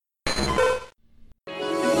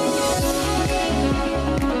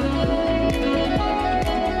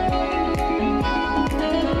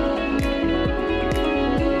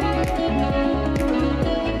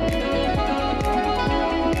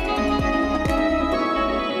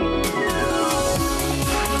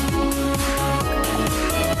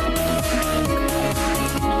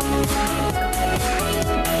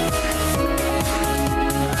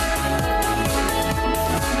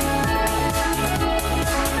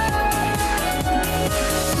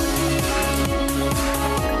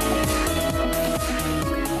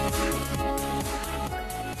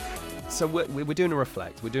So we're doing a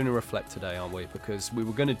reflect. We're doing a reflect today, aren't we? Because we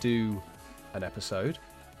were going to do an episode,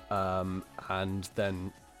 and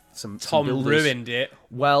then some Tom builders ruined it.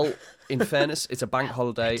 Well, in fairness, it's a bank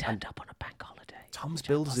holiday, They and turned up on a bank holiday. Tom's which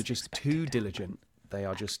I builders are wasn't just expecting. too diligent. They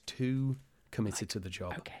are just too committed to the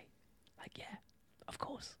job. Okay. Like, yeah, of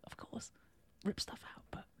course. Rip stuff out,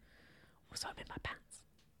 but also I'm in my pants.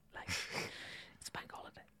 Like, it's a bank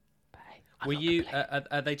holiday. But hey, I'm Were not you? complaining.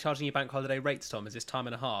 Are they charging you bank holiday rates, Tom? Is this time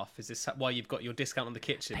and a half? Is this why you've got your discount on the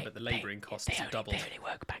kitchen, but the labouring costs have doubled? They only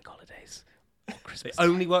work bank holidays. Or They Christmas.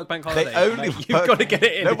 only work bank holidays. only Mate, you've work- got to get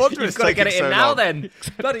it in. No wonder You've it's got to get it taking in so now. long. Then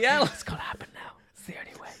bloody hell, It's got to happen now. It's the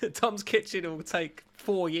only way. Tom's kitchen will take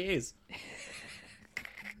 4 years.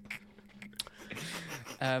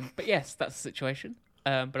 But yes, that's the situation.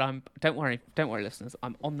 But don't worry, listeners.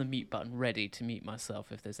 I'm on the mute button, ready to mute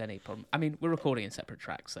myself if there's any problem. I mean, we're recording in separate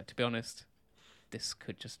tracks, so to be honest, this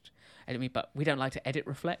could just edit me. But we don't like to edit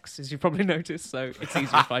reflex, as you've probably noticed. So it's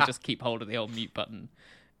easier if I just keep hold of the old mute button,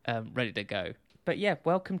 ready to go. But yeah,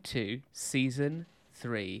 welcome to season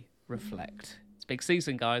 3 Reflect. It's a big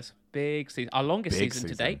season, guys. Big season. Our longest Big season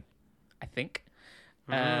to season. date, I think.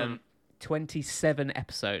 27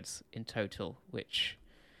 episodes in total, which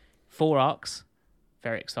 4 arcs.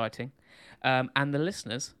 Very exciting. And the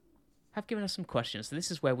listeners have given us some questions. So this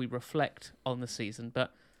is where we reflect on the season.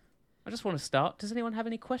 But I just want to start. Does anyone have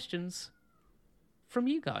any questions from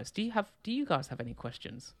you guys? Do you guys have any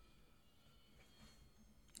questions?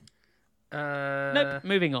 Nope.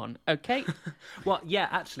 Moving on. Okay. Well, yeah,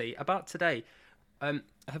 actually, about today,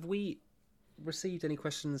 have we received any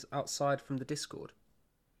questions outside from the Discord?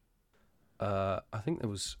 I think there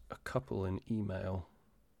was a couple in email.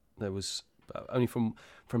 There was only from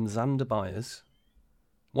Xander Byers.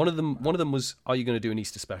 One of them was, "Are you going to do an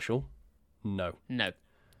Easter special?" No. No.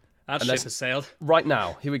 That ship has sailed. Right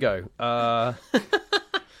now, here we go. Hop,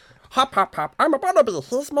 hop, hop! I'm a Barnaby.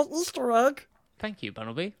 Here's my Easter egg. Thank you,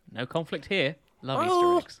 Bunnelby. No conflict here. Love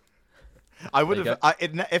Oh. Easter eggs. I would There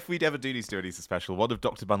you have, if we'd ever do these a special, one of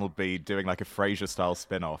Dr. Bumblebee doing like a Frasier style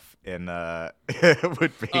spin off in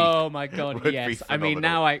would be. Oh my god, would be yes. I mean,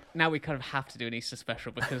 phenomenal. now we kind of have to do an Easter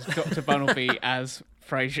special because Dr. Bunnelby as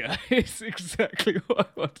Frasier is exactly what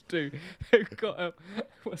I want to do. They've got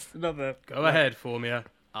what's another? Go ahead, Formia.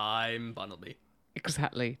 I'm Bunnelby.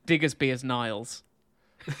 Exactly. Diggersby as Niles.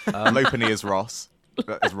 Lopany as Ross.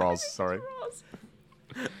 As Roz, sorry.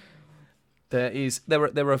 There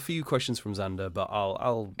are a few questions from Xander, but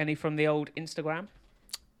I'll Any from the old Instagram?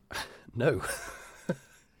 no.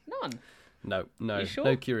 None. No, You sure?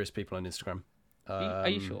 no curious people on Instagram. Are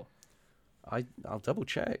you sure? I'll double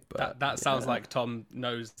check. But That sounds like Tom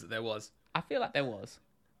knows that there was. I feel like there was.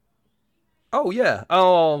 Oh yeah.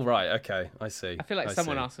 Oh right. Okay. I see. I feel like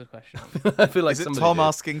someone see. asked a question. I feel like Is it somebody Tom did.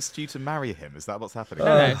 asking Stu to marry him? Is that what's happening?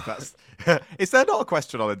 No. That's, is there not a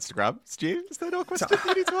question on Instagram, Stu? Is there not a question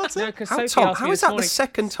you need to answer? No, because How, Sophie Tom, asked how me is this that morning. the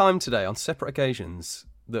second time today on separate occasions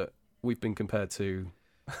that we've been compared to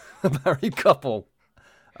a married couple?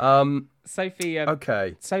 Sophie.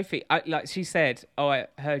 Okay. Sophie, she said, "Oh, I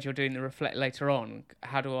heard you're doing the reflect later on.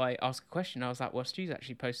 How do I ask a question?" I was like, "Well, Stu's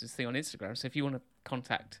actually posted this thing on Instagram, so if you want to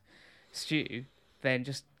contact Stu, then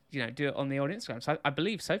just do it on the old Instagram." So I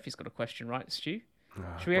believe Sophie's got a question, right, Stu?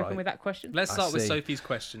 Should we open right. with that question? Let's start with see. Sophie's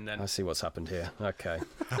question then. I see what's happened here. Okay.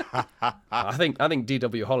 I think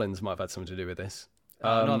DW Hollins might have had something to do with this.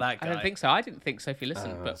 Not that I guy. don't think so. I didn't think Sophie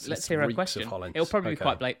listened, but it's let's hear her reeks of question. Hollins. It'll probably Okay.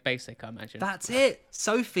 be quite basic, I imagine. That's it.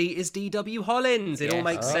 Sophie is DW Hollins. It all Yes.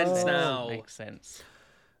 makes sense now. Makes sense.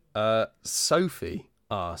 Sophie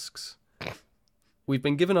asks, "We've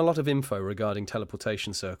been given a lot of info regarding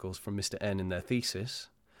teleportation circles from Mr. N in their thesis,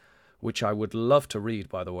 which I would love to read,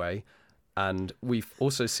 by the way. And we've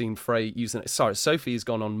also seen Frey using it." Sorry, Sophie has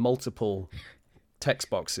gone on multiple text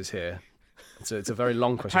boxes here. So it's a very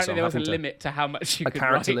long question. Apparently, so I'm there was a having to- limit to how much you a could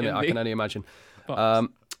character write limit, in I the can only imagine. box.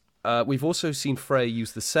 We've also seen Frey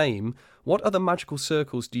use the same. What other magical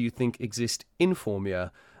circles do you think exist in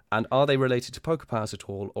Formia? And are they related to poker powers at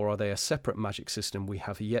all, or are they a separate magic system we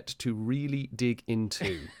have yet to really dig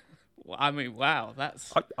into? Well, I mean, wow,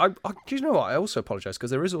 that's Do you know what? I also apologise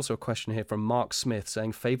because there is also a question here from Mark Smith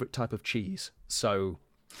saying favourite type of cheese. So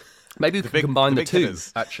maybe we can combine the big two,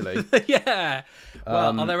 hitters. actually. Yeah.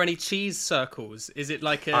 Well, are there any cheese circles? Is it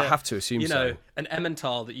like a? I have to assume so. an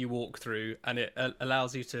Emmental that you walk through, and it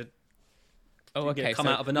allows you to okay. come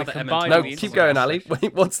so out of we're another combining No, the keep Instagram going, Ali. section.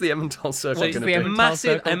 Wait, what's the Emmental circle What's going the to do? Emmental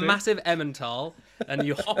massive circle do? massive Emmental, and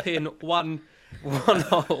you hop in one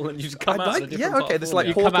hole, and you just come out. Of a different part of there's like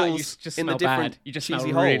You Formia. come out, you portals just in the smell different bad. You just cheesy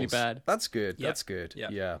smell really holes. bad. That's good. Yep. That's good.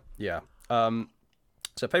 Yep. Yeah.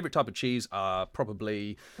 So favourite type of cheese are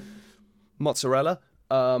probably mozzarella.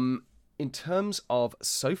 in terms of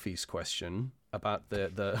Sophie's question about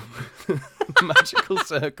the magical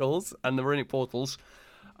circles and the runic portals,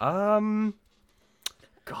 gosh,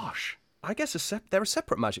 I guess they're a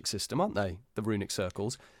separate magic system, aren't they? The runic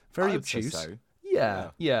circles, very I would say obtuse. so.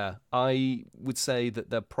 Yeah. I would say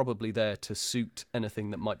that they're probably there to suit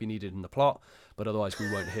anything that might be needed in the plot, but otherwise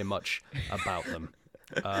we won't hear much about them.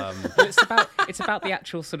 Well, it's about the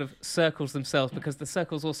actual sort of circles themselves, because the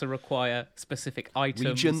circles also require specific items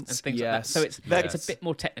Regents, and things yes, like that. So it's yes. a bit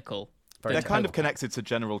more technical. Very They're kind of technical. connected to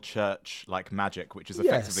general church like magic, which is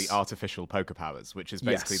effectively Yes. artificial poker powers, which is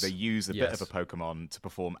basically Yes. they use a bit Yes. of a Pokemon to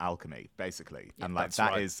perform alchemy, basically. And that's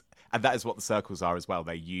that right. is what the circles are as well.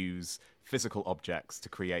 They use physical objects to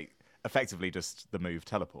create effectively just the move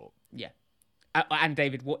teleport. Yeah. And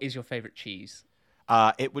David, what is your favourite cheese?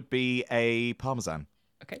 It would be a Parmesan.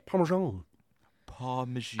 Okay. Parmesan.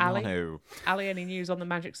 Parmigiano. Ali, any news on the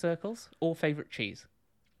magic circles or favourite cheese?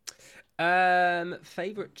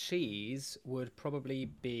 Favorite cheese would probably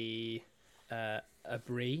be a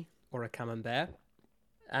brie or a camembert.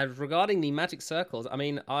 And regarding the magic circles, I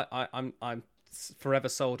mean, I'm forever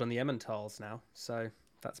sold on the Emmentaler now, so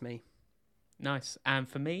that's me. Nice. And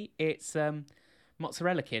for me, it's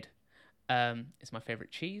mozzarella kid. It's my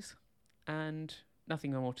favourite cheese, and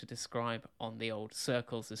nothing more to describe on the old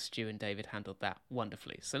circles, as Stu and David handled that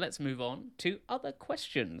wonderfully. So let's move on to other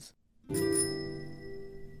questions.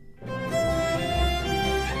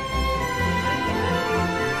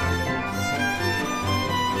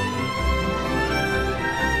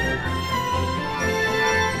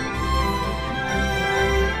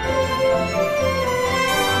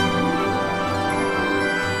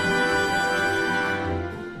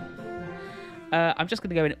 I'm just going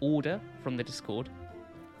to go in order from the Discord.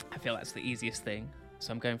 I feel that's the easiest thing.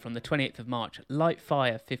 So I'm going from the 28th of March.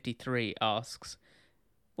 Lightfire53 asks,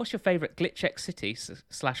 what's your favourite Glitch X City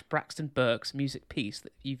 / Braxton Burke's music piece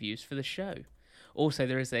that you've used for the show? Also,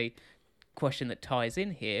 there is a question that ties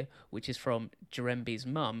in here, which is from Jeremby's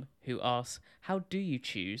mum, who asks, how do you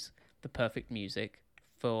choose the perfect music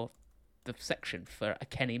for the section for a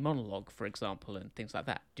Kenny monologue, for example, and things like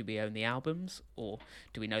that? Do we own the albums, or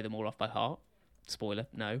do we know them all off by heart? Spoiler,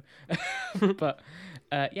 no. But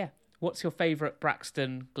yeah, what's your favourite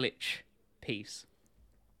Braxton Glitch piece?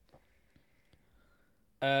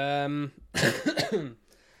 Good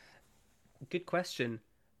question.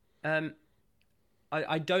 I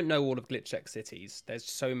don't know all of Glitch X Cities. There's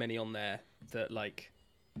so many on there that like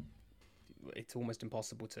it's almost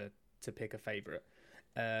impossible to pick a favourite.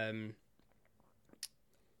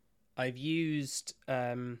 I've used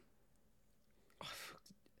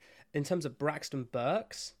in terms of Braxton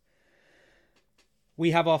Burke's,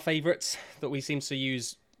 we have our favourites that we seem to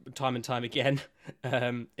use time and time again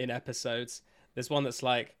in episodes. There's one that's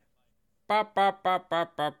like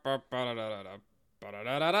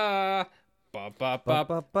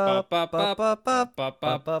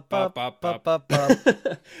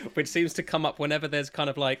which seems to come up whenever there's kind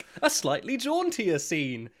of like a slightly jauntier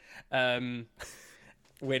scene.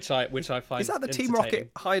 Which I find Is that the Team entertaining.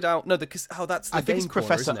 Rocket hideout? No, that's the I think game it's corner,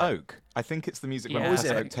 Professor isn't it? Oak. I think it's the music when Yeah.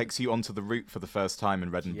 Professor Is it? Oak takes you onto the route for the first time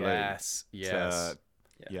in Red and Blue. Yes. Yeah.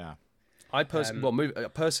 I personally,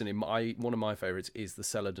 one of my favourites is the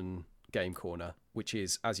Celadon game corner, which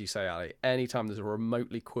is, as you say, Ali, anytime there's a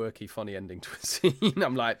remotely quirky, funny ending to a scene,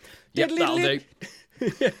 I'm like, yep, that'll do.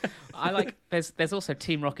 I like. There's also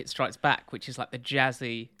Team Rocket Strikes Back, which is like the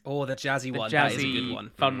jazzy The jazzy one. jazzy, That is a good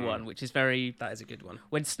one. fun one, which is very. That is a good one.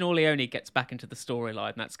 When Snorleone gets back into the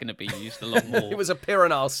storyline, that's going to be used a lot more. It was a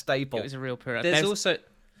Piranha staple. It was a real period. There's also...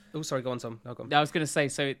 Oh, sorry, go on, Tom. No, go on. I was going to say,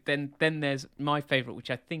 so then there's my favourite, which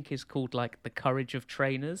I think is called like The Courage of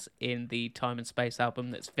Trainers in the Time and Space album.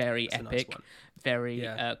 That's very That's a nice epic, one. very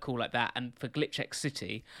Yeah. cool like that. And for Glitch X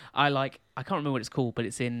City, I can't remember what it's called, but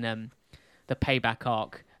it's in the Payback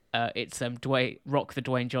arc. It's Rock the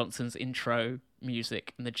Dwayne Johnson's intro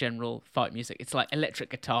music and the general fight music. It's like electric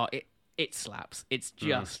guitar. It slaps. It's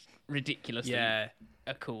just ridiculously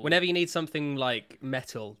cool. Whenever you need something like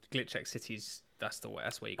metal, Glitch X City's that's the way.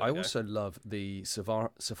 That's where you go. I also love the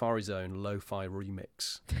Safari Zone lo-fi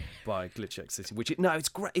remix by Glitch X City, it's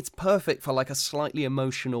great. It's perfect for like a slightly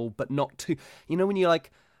emotional, but not too. You know when you're like,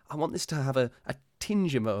 I want this to have a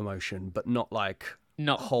tinge of emotion, but not like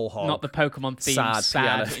not whole hog, not the Pokemon theme sad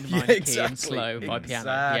sad piano. in Yeah, minor key exactly, and slow by piano.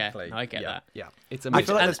 exactly. Yeah, I get that. Yeah, it's I amazing.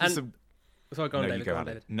 feel like there's And- some. Sorry, go on, No, David. you Go go, on,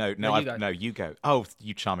 Ali. David. No, you go. Oh,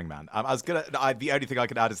 you charming man. I was gonna. The only thing I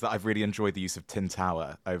could add is that I've really enjoyed the use of Tin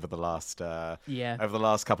Tower over the last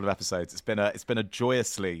couple of episodes. It's been a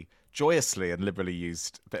joyously and liberally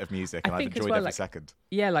used bit of music, and I've think as enjoyed well, every like- second.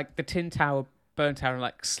 Yeah, like the Tin Tower, Burn Tower, and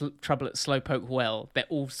like Trouble at Slowpoke Well. They're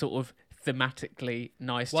all sort of thematically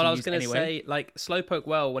nice Well, to I was use going to anyway. say, like, Slowpoke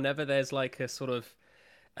Well, whenever there's like a sort of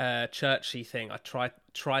churchy thing, I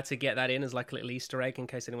try to get that in as like a little Easter egg in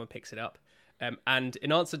case anyone picks it up. And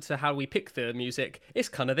in answer to how we pick the music, it's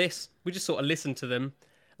kind of this. We just sort of listen to them,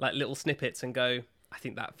 like little snippets, and go, I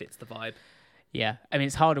think that fits the vibe. Yeah, I mean,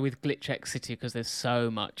 it's harder with Glitch X City because there's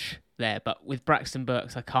so much there. But with Braxton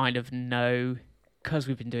Burks, I kind of know, because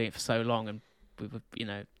we've been doing it for so long, and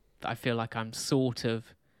I feel like I'm sort of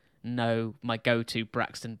know my go-to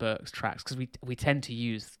Braxton Burks tracks, because we tend to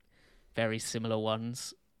use very similar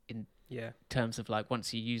ones in terms of, like,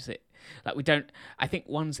 once you use it. Like, we don't... I think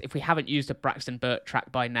if we haven't used a Braxton Burke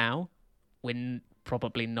track by now, we're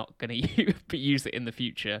probably not going to use it in the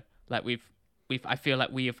future. Like, I feel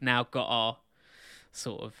like we have now got our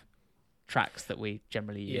sort of tracks that we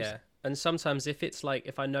generally use. Yeah, and sometimes if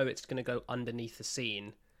I know it's going to go underneath the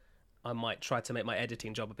scene, I might try to make my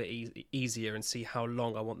editing job a bit easier and see how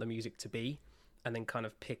long I want the music to be, and then kind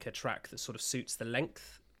of pick a track that sort of suits the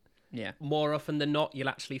length. Yeah. More often than not, you'll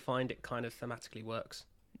actually find it kind of thematically works.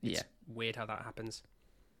 It's Yeah. weird how that happens.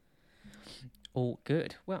 All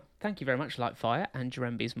good. Well, thank you very much, Lightfire and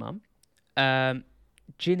Jeremby's mum.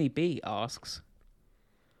 Ginny B asks,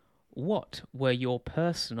 what were your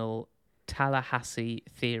personal Tallahassee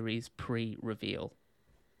theories pre-reveal?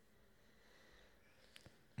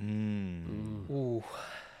 Ooh.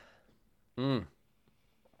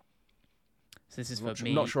 So this is for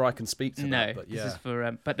me. I'm not sure I can speak to no, that, but yeah. This is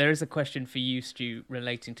for. But there is a question for you, Stu,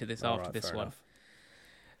 relating to this after this fair one. enough.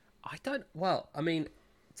 I don't... Well, I mean,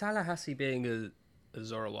 Tallahassee being a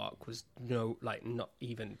Zoroark was not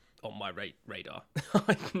even on my radar.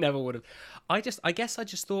 I never would have. I guess I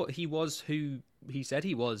just thought he was who he said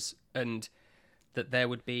he was, and that there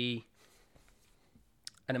would be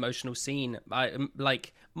an emotional scene. I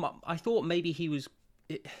thought maybe he was...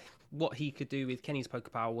 what he could do with Kenny's Poké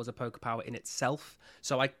Power was a Poké Power in itself.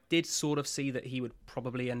 So I did sort of see that he would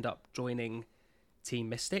probably end up joining Team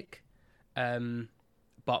Mystic.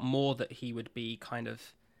 But more that he would be kind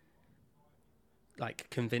of like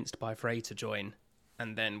convinced by Frey to join,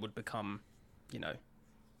 and then would become,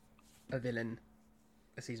 a villain,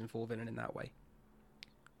 a season 4 villain in that way.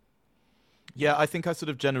 Yeah, I think I sort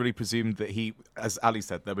of generally presumed that he, as Ali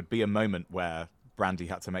said, there would be a moment where Brandy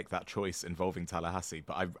had to make that choice involving Tallahassee,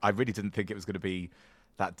 but I really didn't think it was going to be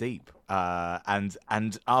that deep. And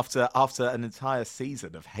after an entire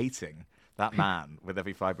season of hating that man with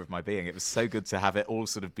every fibre of my being, it was so good to have it all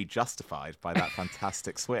sort of be justified by that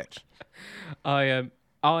fantastic switch.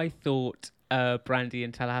 I thought Brandy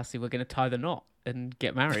and Tallahassee were going to tie the knot and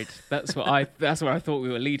get married. That's what I thought we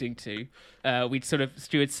were leading to.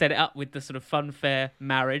 Stu had set it up with the sort of funfair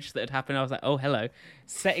marriage that had happened. I was like, oh, hello,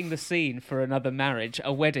 setting the scene for another marriage,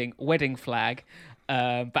 a wedding flag.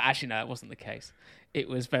 But actually, no, it wasn't the case. It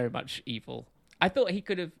was very much evil. I thought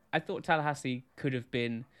Tallahassee could have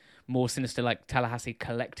been more sinister, like Tallahassee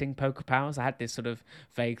collecting Poké Powers. I had this sort of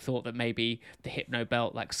vague thought that maybe the Hypno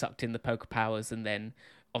Belt like sucked in the Poké Powers, and then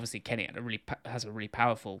obviously Kenny has a really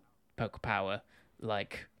powerful Poké Power.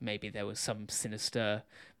 Like maybe there was some sinister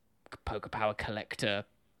Poké Power collector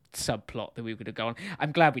subplot that we would have gone.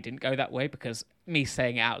 I'm glad we didn't go that way, because me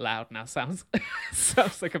saying it out loud now sounds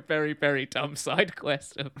like a very, very dumb side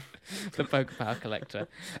quest of the Poké Power collector.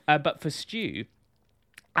 But for Stu,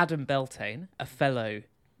 Adam Beltane, a fellow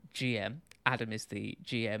GM. Adam is the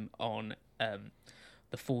GM on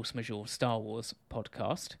the Force Majeure Star Wars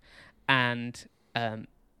podcast, and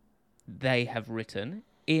they have written,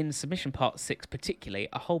 in submission part 6 particularly,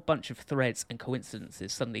 a whole bunch of threads and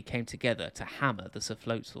coincidences suddenly came together to hammer the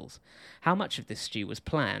Surfloatals. How much of this, Stu, was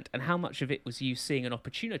planned, and how much of it was you seeing an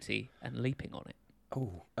opportunity and leaping on it?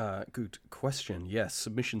 Oh, good question. Yes,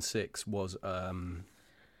 submission 6 was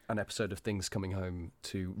an episode of things coming home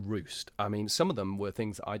to roost. I mean, some of them were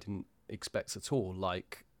things that I didn't expect at all,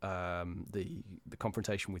 like the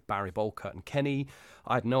confrontation with Barry Bolcutt and Kenny.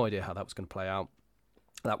 I had no idea how that was going to play out.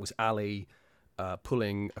 That was Ali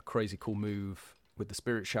pulling a crazy cool move with the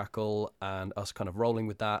Spirit Shackle, and us kind of rolling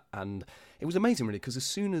with that. And it was amazing, really, because as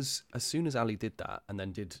soon as Ali did that, and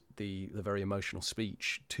then did the very emotional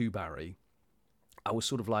speech to Barry, I was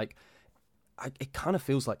sort of like, it kind of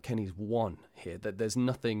feels like Kenny's won here, that there's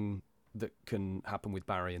nothing that can happen with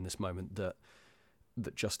Barry in this moment that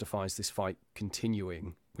justifies this fight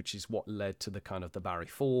continuing, which is what led to the kind of the Barry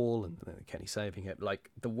fall and Kenny saving it.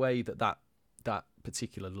 Like the way that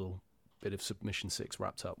particular little bit of submission 6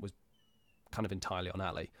 wrapped up was kind of entirely on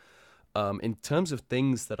Ali. In terms of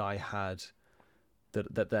things that I had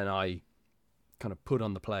that then I kind of put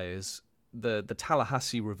on the players, the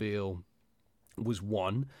Tallahassee reveal was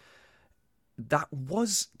one that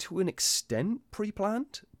was to an extent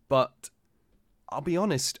pre-planned, But I'll be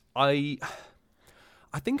honest, I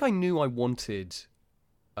think I knew I wanted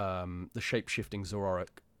the shape-shifting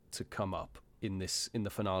Zoroark to come up in the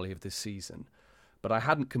finale of this season, but I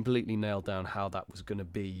hadn't completely nailed down how that was going to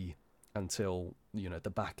be until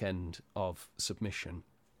the back end of Submission.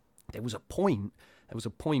 There was a point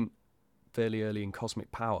fairly early in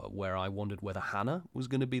Cosmic Power where I wondered whether Hannah was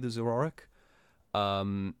going to be the Zoroark.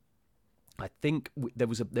 I think there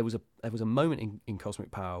was a moment in Cosmic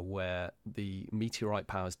Power where the meteorite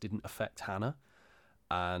powers didn't affect Hannah,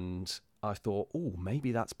 and I thought, oh,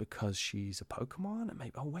 maybe that's because she's a Pokemon, and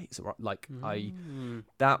maybe is it right?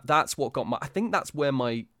 That's what got I think that's where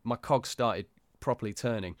my cogs started properly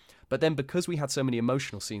turning. But then because we had so many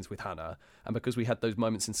emotional scenes with Hannah, and because we had those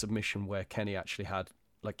moments in Submission where Kenny actually had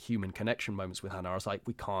like human connection moments with Hannah, I was like,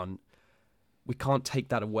 we can't take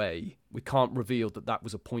that away. We can't reveal that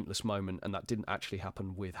was a pointless moment and that didn't actually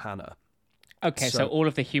happen with Hannah. Okay, so all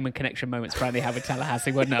of the human connection moments Brandy had with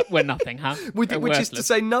Tallahassee were nothing, huh? Which is to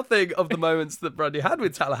say nothing of the moments that Brandy had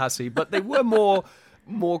with Tallahassee, but they were more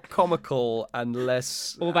comical and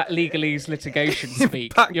less... All that legalese litigation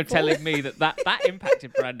speak. You're telling me that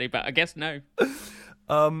impacted Brandy, but I guess no.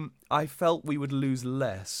 I felt we would lose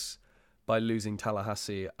less by losing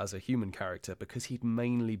Tallahassee as a human character because he'd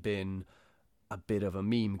mainly been a bit of a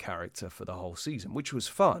meme character for the whole season, which was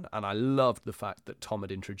fun. And I loved the fact that Tom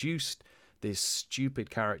had introduced this stupid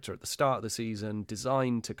character at the start of the season,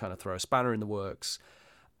 designed to kind of throw a spanner in the works,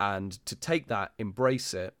 and to take that,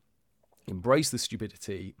 embrace the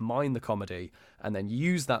stupidity, mind the comedy, and then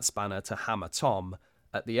use that spanner to hammer Tom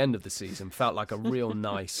at the end of the season felt like a real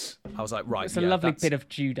nice... I was like, right, it's a lovely bit of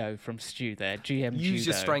judo from Stu there, GM use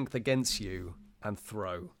judo. Your strength against you and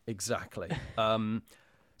throw. Exactly.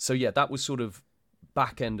 So yeah, that was sort of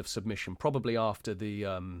back end of Submission, probably after the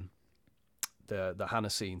Hannah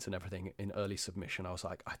scenes and everything in early Submission. I was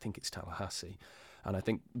like, I think it's Tallahassee. And I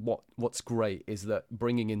think what's great is that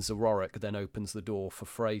bringing in Zoroark then opens the door for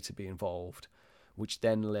Frey to be involved, which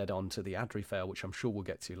then led on to the Adri fail, which I'm sure we'll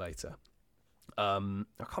get to later. I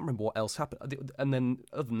can't remember what else happened. And then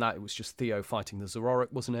other than that, it was just Theo fighting the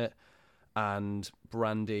Zoroark, wasn't it? And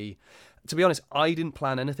Brandy. To be honest, I didn't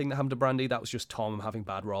plan anything that happened to Brandy. That was just Tom having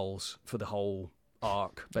bad rolls for the whole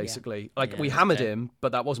arc, basically. We hammered him,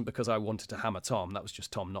 but that wasn't because I wanted to hammer Tom. That was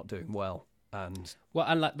just Tom not doing well. And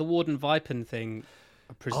like the Warden Vipin thing.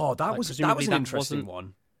 That was an interesting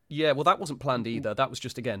one. Yeah, well, that wasn't planned either. That was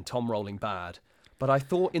just, again, Tom rolling bad. But I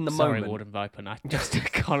thought in the moment... Sorry, Warden Vipin. I just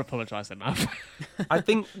can't apologise enough. I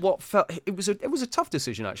think it was a tough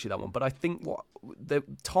decision, actually, that one. But I think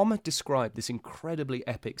Tom had described this incredibly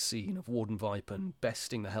epic scene of Warden Vipin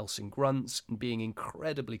besting the Helsing Grunts and being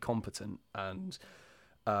incredibly competent. And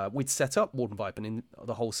we'd set up Warden Vipin in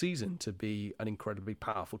the whole season to be an incredibly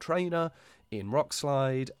powerful trainer in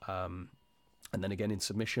Rockslide, and then again in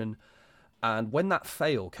Submission. And when that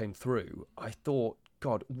fail came through, I thought,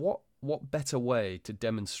 God, what better way to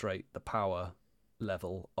demonstrate the power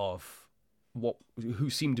level of who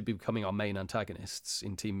seem to be becoming our main antagonists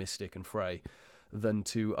in Team Mystic and Frey than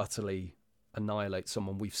to utterly annihilate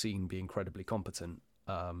someone we've seen be incredibly competent.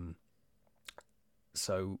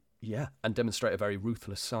 So, yeah, and demonstrate a very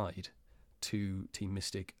ruthless side to Team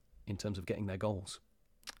Mystic in terms of getting their goals.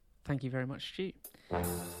 Thank you very much, Stu.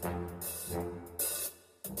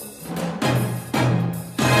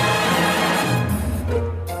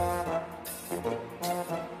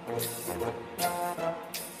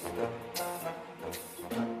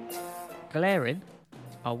 Galerin,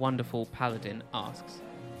 our wonderful paladin, asks,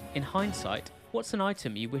 in hindsight, what's an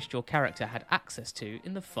item you wished your character had access to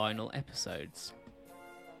in the final episodes?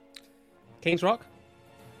 King's Rock?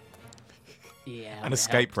 Yeah. An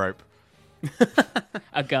escape rope.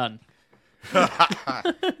 A gun.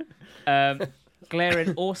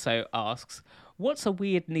 Galerin also asks, what's a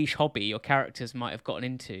weird niche hobby your characters might have gotten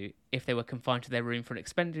into if they were confined to their room for an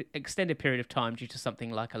extended period of time due to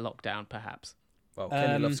something like a lockdown, perhaps? Well,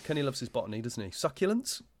 Kenny loves his botany, doesn't he?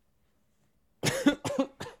 Succulents?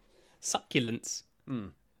 Succulents?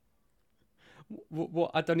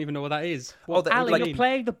 What? I don't even know what that is. Ali, you're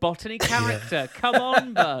playing the botany character. Come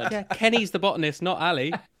on, bud. Yeah, Kenny's the botanist, not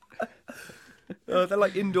Ali. They're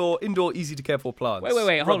like indoor, easy to care for plants.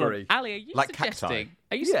 Wait, hold on. Ali, are you suggesting? Cacti.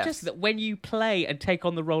 Are you suggesting that when you play and take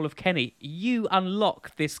on the role of Kenny, you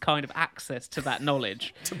unlock this kind of access to that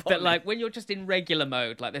knowledge? That, like, when you're just in regular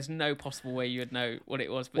mode, like, there's no possible way you would know what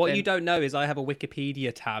it was. But what you don't know is I have a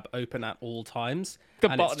Wikipedia tab open at all times. The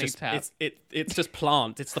botany tab. It's just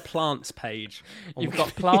plant. It's the plants page. You've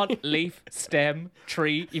got plant, leaf, stem,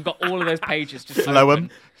 tree. You've got all of those pages just Phloem.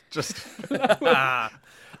 open. Just.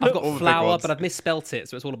 I've got All the big flour, ones. but I've misspelt it,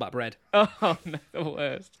 so it's all about bread. Oh no, the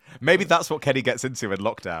worst. Maybe that's what Kenny gets into in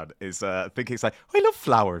lockdown, is thinking it's like, I love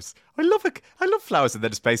flowers. I love flowers, and then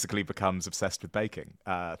just basically becomes obsessed with baking.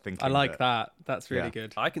 Thinking I like that. That's really Yeah.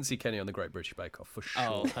 good. I can see Kenny on the Great British Bake Off for sure.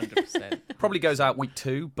 Oh, 100%. Probably goes out week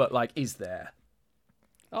 2, but like, is there?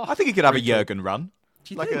 I think he could have a Jurgen run.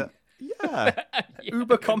 Do you Like think? yeah.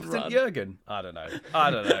 Uber competent Jurgen? I don't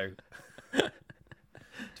know.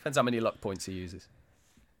 Depends how many luck points he uses.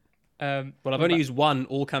 Well, I've only used one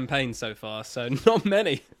all campaign so far, so not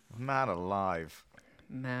many. Man alive.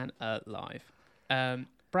 Man alive.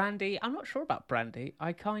 Brandy, I'm not sure about Brandy.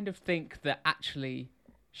 I kind of think that actually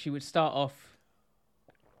she would start off...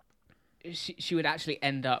 She would actually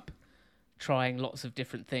end up trying lots of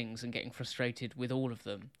different things and getting frustrated with all of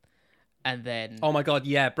them. And then... Oh my god,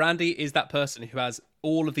 yeah. Brandy is that person who has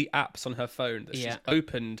all of the apps on her phone that she's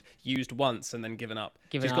opened, used once, and then given up.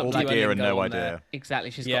 Given She's up. got All the Duolingo gear and no on idea. there.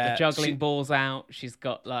 Exactly. She's got Yeah, the juggling she- balls out. She's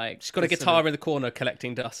got like... She's got a this guitar sort in the corner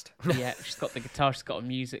collecting dust. of- yeah, she's got the guitar. She's got a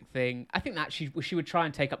music thing. I think that she would try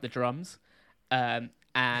and take up the drums.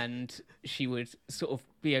 And she would sort of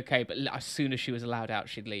be okay, but as soon as she was allowed out,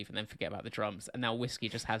 she'd leave and then forget about the drums. And now Whiskey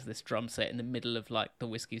just has this drum set in the middle of like the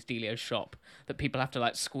Whiskey's Delio shop that people have to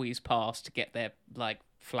like squeeze past to get their like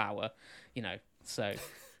flour, you know. So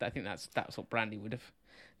I think that's what Brandy would have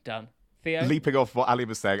done. Theo? Leaping off what Ali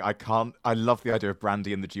was saying, I love the idea of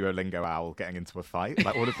Brandy and the Duolingo owl getting into a fight.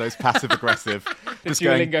 Like all of those passive aggressive. just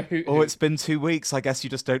Duolingo going, hoot oh, hoot. it's been 2 weeks. I guess you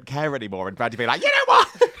just don't care anymore. And Brandy being like, you know what?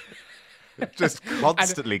 just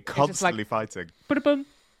constantly like- fighting. Ba-da-bum.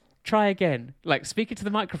 Try again. Like speak into the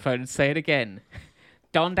microphone and say it again.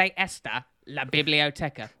 Donde está la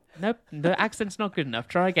biblioteca? Nope, the accent's not good enough.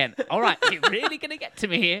 Try again. All right, you're really going to get to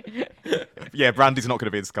me here. Yeah, Brandy's not going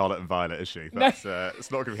to be in Scarlet and Violet, is she? That's,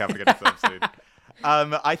 it's not going to be happening anytime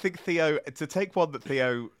soon. I think Theo, to take one that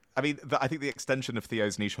Theo... I mean, I think the extension of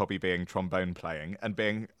Theo's niche hobby being trombone playing and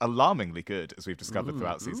being alarmingly good, as we've discovered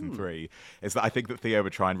throughout season 3, is that I think that Theo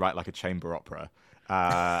would try and write like a chamber opera.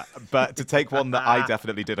 But to take one that I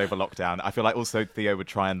definitely did over lockdown, I feel like also Theo would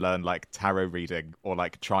try and learn like tarot reading or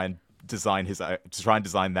like try and design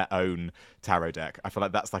their own tarot deck. I feel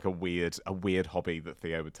like that's like a weird hobby that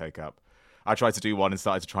Theo would take up. I tried to do one and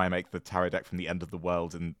started to try and make the tarot deck from the end of the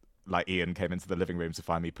world, and like Ian came into the living room to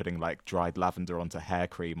find me putting like dried lavender onto hair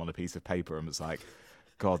cream on a piece of paper and was like,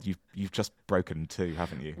 God, you've just broken 2,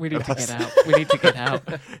 haven't you? We need to get out. We need to get out.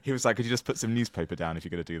 He was like, could you just put some newspaper down if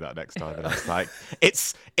you're going to do that next time? And I was like,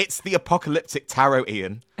 it's the apocalyptic tarot,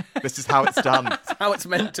 Ian. This is how it's done. That's how it's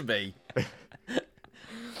meant to be.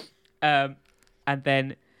 And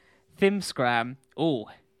then Thimscram,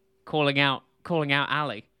 calling out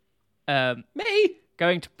Ali. Me?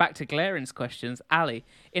 Going back to Glaren's questions, Ali,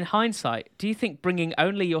 in hindsight, do you think bringing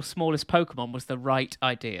only your smallest Pokemon was the right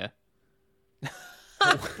idea?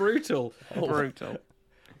 Brutal. Brutal.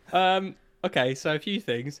 Okay, so a few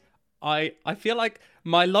things. I feel like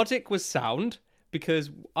my logic was sound because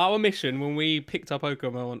our mission when we picked up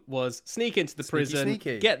Pokemon was sneak into the prison,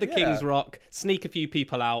 sneaky. get the Yeah. King's Rock, sneak a few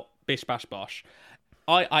people out, bish bash bosh.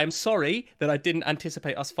 I'm sorry that I didn't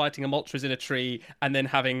anticipate us fighting a Moltres in a tree and then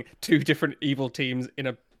having 2 different evil teams in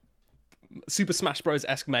a Super Smash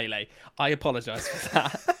Bros-esque melee. I apologise for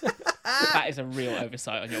that. That is a real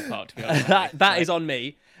oversight on your part, to be honest. that is on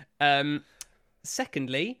me.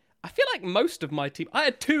 Secondly, I feel like most of my team... I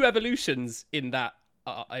had 2 evolutions in that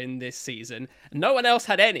in this season. No one else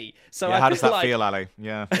had any. So Yeah, I how does that like, feel, Ali?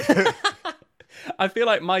 Yeah. I feel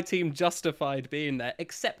like my team justified being there,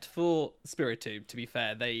 except for Spiritomb. To be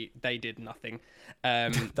fair, they did nothing.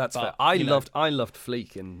 That's but, fair. I you know, loved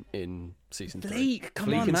Fleek in season 3. Fleek, come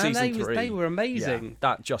Fleek on, in man, season 3. they were amazing. Yeah,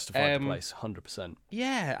 that justified the place 100%.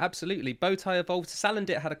 Yeah, absolutely. Bowtie evolved.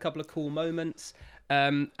 Salandit had a couple of cool moments,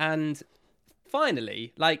 and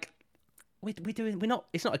finally, like we're not.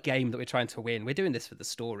 It's not a game that we're trying to win. We're doing this for the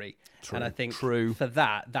story, and I think for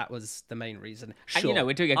that was the main reason. And Sure,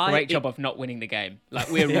 we're doing a great job of not winning the game. Like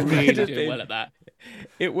we're It really would have doing been- well at that.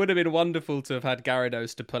 It would have been wonderful to have had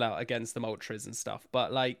Gyarados to pull out against the Moltres and stuff,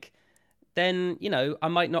 but like, then I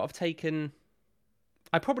might not have taken.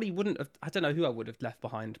 I probably wouldn't have. I don't know who I would have left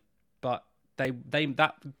behind, but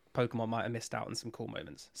that Pokemon might have missed out on some cool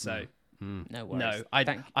moments. So No worries. no,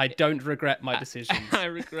 I don't regret my decisions. I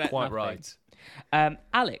regret Quite nothing. right.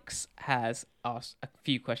 Alex has asked a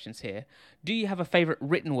few questions here. Do you have a favourite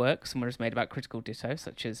written work someone has made about Critical Ditto,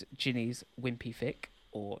 such as Ginny's Wimpy Fic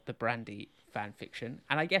or the Brandy fan fiction?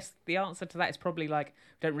 And I guess the answer to that is probably like,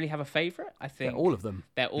 don't really have a favourite. I think All of them.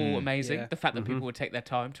 they're all amazing. yeah. The fact that people would take their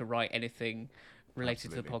time to write anything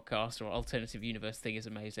related to the podcast or alternative universe thing is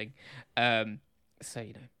amazing. So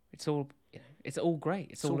It's all great.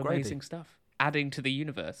 It's all gravy. amazing stuff. Adding to the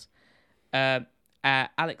universe.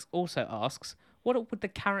 Alex also asks, what are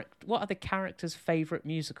the characters' favourite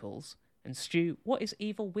musicals? And Stu, what is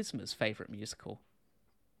Evil Whismer's favourite musical?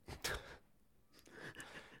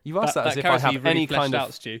 You've asked that as if I have really any fleshed kind out,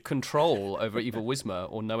 of Stu. control over Evil Whismer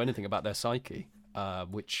or know anything about their psyche,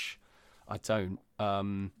 which I don't.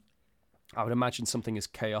 I would imagine something as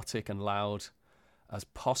chaotic and loud as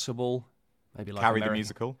possible. Maybe like Carrie the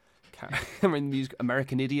musical.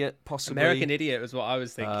 American Idiot, possibly. American Idiot was what I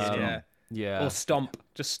was thinking. Yeah. Or Stomp,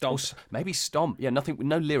 just Stomp. Maybe Stomp. Yeah,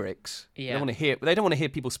 no lyrics. Yeah. They don't want to hear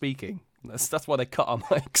people speaking. That's why they cut our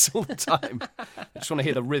mics all the time. They just want to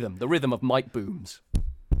hear the rhythm of mic booms.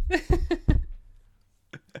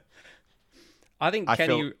 I think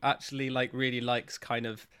Kenny actually really likes kind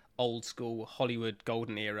of old school Hollywood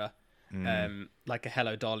golden era, like a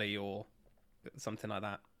Hello Dolly or something like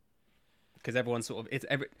that. Because everyone's sort of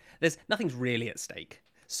there's nothing's really at stake,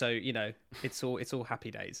 so it's all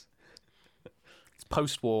happy days. It's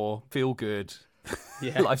post-war, feel good.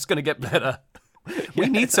 Yeah, Life's gonna get better. We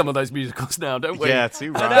need some of those musicals now, don't we? Yeah,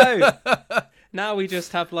 too right. I know. Now we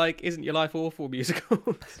just have Isn't Your Life Awful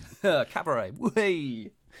musicals. Cabaret. Whey.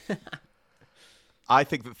 I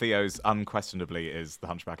think that Theo's unquestionably is the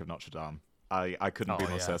Hunchback of Notre Dame. I couldn't be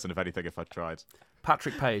more certain of anything if I tried.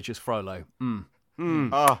 Patrick Page is Frollo. I'm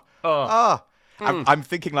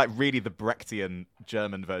thinking really the Brechtian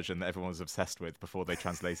German version that everyone was obsessed with before they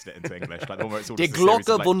translated it into English. Like almost all Die just a series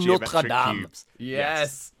Glocke of, von Notre geometric Dame. cubes.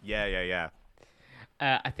 Yes. Yeah.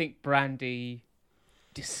 I think Brandy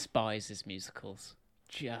despises musicals.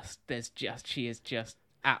 She is just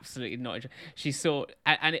absolutely not. She saw,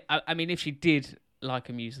 I mean, if she did like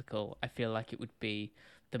a musical, I feel like it would be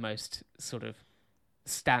the most sort of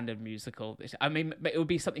standard musical. I mean, it would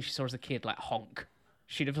be something she saw as a kid, like Honk.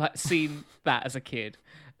 She'd have seen that as a kid,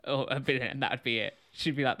 or been in it, and that would be it.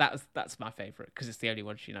 She'd be like, "That's my favourite," because it's the only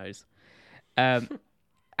one she knows. And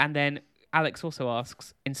then Alex also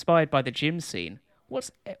asks, inspired by the gym scene,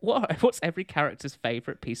 what's every character's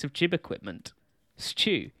favourite piece of gym equipment?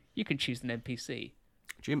 Stu, you can choose an NPC.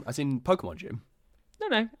 Gym, as in Pokemon Gym.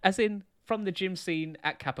 No, as in from the gym scene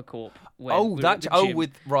at Kappa Corp. Right.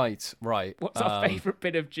 What's our favourite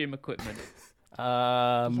bit of gym equipment?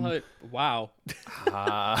 Wow.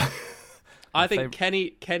 I think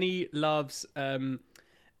Kenny loves the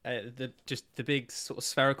big sort of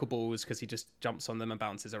spherical balls because he just jumps on them and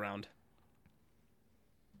bounces around.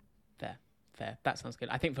 Fair. That sounds good.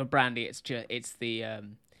 I think for Brandy, it's just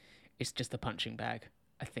the punching bag.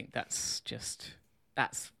 I think that's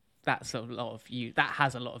a lot of use. That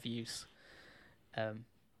has a lot of use.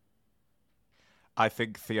 I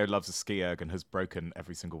think Theo loves a ski erg and has broken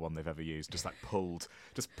every single one they've ever used. Just pulled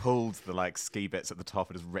the ski bits at the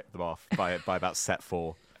top and just ripped them off by about set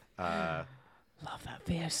 4. Love that.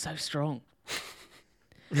 Theo's so strong.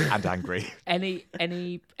 And angry. Any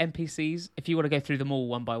NPCs? If you want to go through them all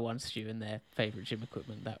one by one, Stu, and their favourite gym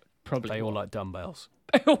equipment, that probably they all like dumbbells.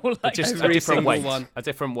 They all like just a different weight. A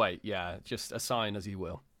different weight. Yeah, just assign as you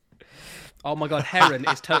will. Oh my god, Heron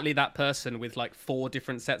is totally that person with 4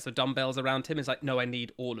 different sets of dumbbells around him. It's like, no, I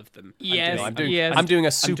need all of them. Yes, I'm doing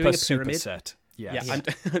a super set. Yes. Yeah,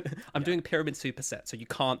 I'm doing a pyramid superset, so you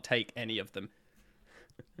can't take any of them.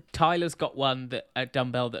 Tyler's got a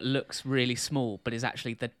dumbbell that looks really small, but is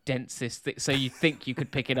actually the densest. So you think you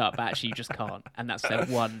could pick it up, but actually you just can't, and that's their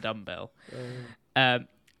one dumbbell.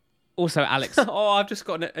 Also, Alex. I've just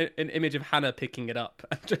got an image of Hannah picking it up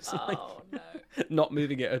and just not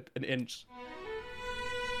moving it an inch.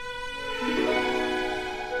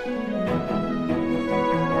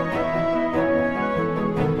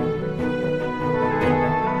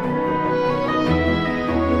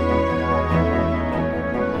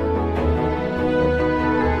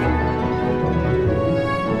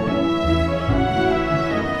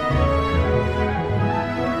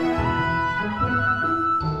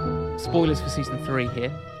 Spoilers for season 3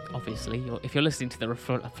 here. Obviously, if you're listening to the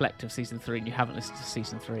reflect of season 3 and you haven't listened to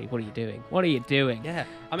season 3, what are you doing? Yeah,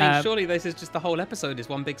 I mean, surely this is just the whole episode is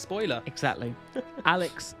one big spoiler. Exactly.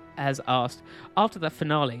 Alex has asked, after the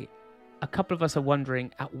finale, a couple of us are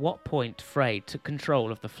wondering at what point Frey took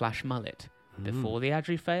control of the Flash mullet. Before the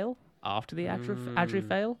Adri fail? After the Adri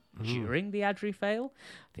fail? During the Adri fail?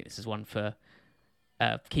 I think this is one for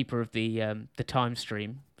keeper of the time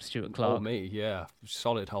stream, Stuart Clark. Oh, me, yeah.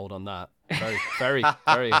 Solid hold on that. Very, very,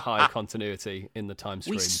 very high continuity in the time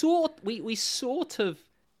stream. We sort of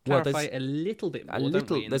clarify a little bit more.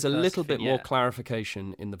 There's a little bit more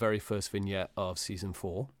clarification in the very first vignette of season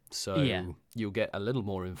 4, so you'll get a little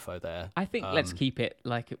more info there. I think let's keep it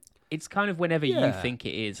like It's kind of whenever you Yeah. think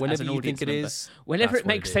it is. Whenever as an you audience think it member. is, Whenever that's it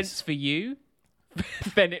what makes it sense is. for you,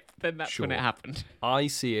 then that's when it Sure. happened. I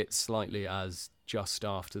see it slightly as just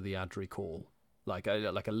after the Adri call, like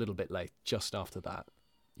a little bit late, just after that.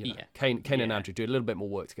 You know, Yeah. Kane and Yeah. Andrew do a little bit more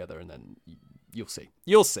work together, and then you'll see.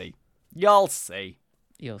 You'll see. You'll see.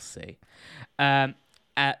 You'll see.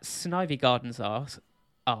 Snivy Gardens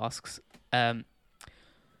asks,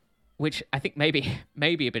 which I think maybe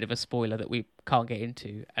a bit of a spoiler that we can't get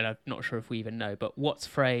into, and I'm not sure if we even know. But what's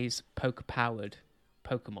Frey's poker-powered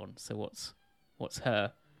Pokemon? So what's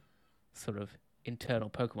her sort of internal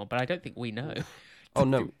Pokemon? But I don't think we know. Oh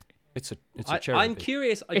no, it's a Cherubi. I'm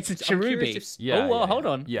curious. It's a I'm curious Cherubi. if- Yeah. Oh, well, yeah, hold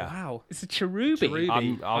on. Yeah. Wow. It's a Cherubi.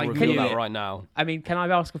 Cherubi. I'll I reveal knew that it. right now. I mean, can I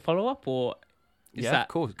ask a follow-up, or is Yeah, that of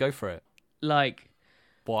course. Go for it. like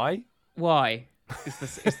Why? why? Is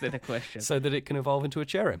the question? So that it can evolve into a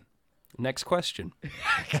Cherim. Next question.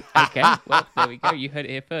 Okay, well, there we go. You heard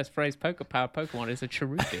it here first. Frey's poker-powered Pokemon is a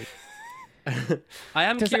Cherubi. I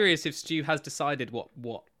am Does that- curious if Stu has decided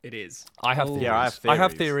what it is. I have Oh. theories. Yeah, I have I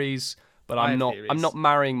have theories. theories, but I I'm have not. theories. I'm not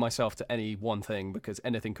marrying myself to any one thing because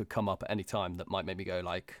anything could come up at any time that might make me go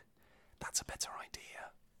like, "That's a better idea."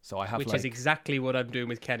 So I have Which like, is exactly what I'm doing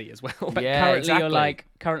with Kenny as well. But Yeah, currently exactly.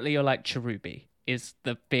 you're like Cherubi is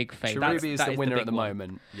the big favourite. Cherubi is that the is the winner big at the one.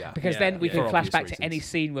 moment. Yeah. Because Yeah, then we yeah. can For flash obvious back to any reasons.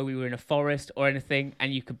 scene where we were in a forest or anything,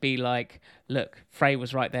 and you could be like, "Look, Frey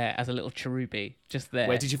was right there as a little Cherubi, just there."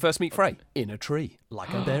 Where did you first meet Frey? In a tree, like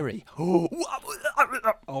a berry. oh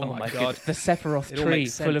Oh my god. god, the Sephiroth It all tree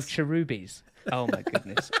makes full of sense. Cherubis. Oh my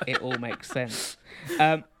goodness, it all makes sense.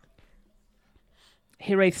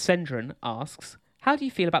 Hiraeth Sendron asks, "How do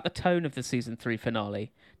you feel about the tone of the season 3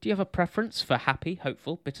 finale? Do you have a preference for happy,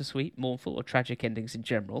 hopeful, bittersweet, mournful, or tragic endings in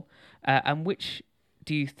general? And which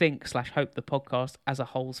do you think / hope the podcast as a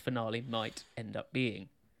whole's finale might end up being?"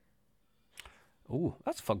 Oh,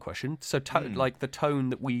 that's a fun question. So, like the tone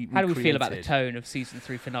that we How do we feel about the created. tone of season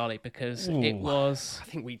 3 finale? Because it was I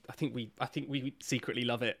think we secretly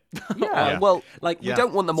love it. Yeah, Yeah. well, Like we Yeah.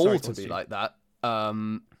 don't want them Sorry, all go to on, be Stu. like that.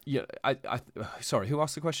 Sorry, who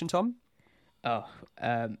asked the question, Tom?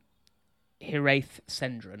 Hiraeth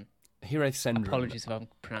Sendron. Hiraeth Sendron. Apologies if I'm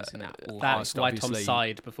pronouncing that awful. That's why Tom obviously-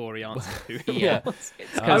 sighed before he answered who he Yeah. was.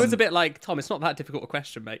 It's I was 'cause- a bit like, Tom, it's not that difficult a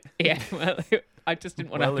question, mate. Yeah, well, I just didn't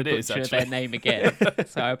want to Well, have to it is, butcher their actually. name again,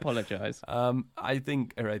 so I apologise. I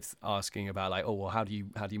think Hiraeth's asking about like, oh well, how do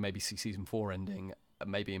you maybe see season 4 ending?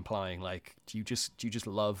 Maybe implying like, do you just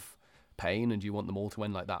love pain and do you want them all to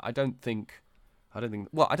end like that? I don't think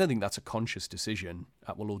that's a conscious decision.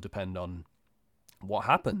 That will all depend on what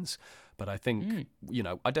happens. But I think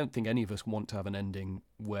I don't think any of us want to have an ending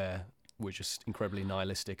where we're just incredibly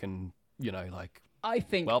nihilistic and like, I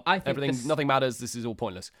think everything, nothing matters. This is all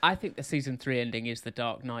pointless. I think the season 3 ending is the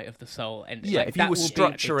Dark Night of the Soul ending. Yeah, Like, if you that were will be-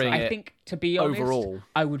 structuring I it think, to be honest, overall-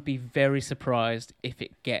 I would be very surprised if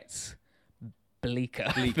it gets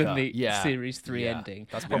bleaker than the yeah. series 3 Yeah, ending.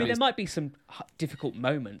 that's I mean, probably- there might be some difficult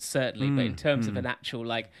moments, certainly, but in terms of an actual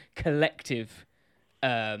like collective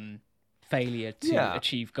failure to Yeah.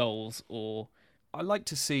 achieve goals, or I like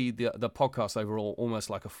to see the podcast overall almost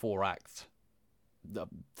like a 4-act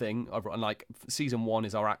thing. And like season 1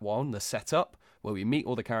 is our act 1, the setup, where we meet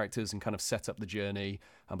all the characters and kind of set up the journey.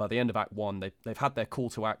 And by the end of act 1, they've had their call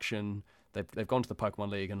to action. They've gone to the Pokemon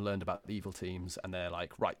League and learned about the evil teams, and they're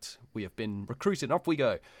like, right, we have been recruited, off we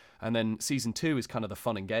go. And then season 2 is kind of the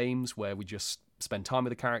fun and games, where we just spend time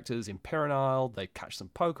with the characters in Pyranile. They catch some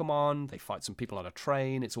Pokemon, they fight some people on a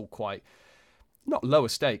train. It's all quite, not lower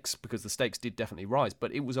stakes, because the stakes did definitely rise,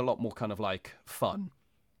 but it was a lot more kind of like fun.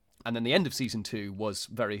 And then the end of season 2 was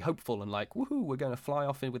very hopeful and like, woohoo, we're going to fly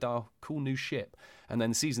off in with our cool new ship. And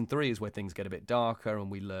then season 3 is where things get a bit darker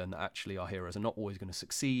and we learn that actually our heroes are not always going to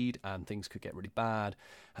succeed and things could get really bad.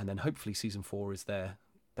 And then hopefully season 4 is their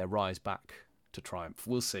rise back to triumph.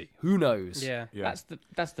 We'll see. Who knows? Yeah.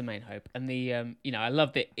 that's the main hope. And the I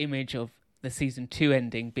love the image of the season 2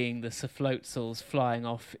 ending being the Safloatsals flying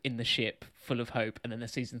off in the ship full of hope, and then the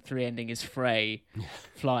season 3 ending is Frey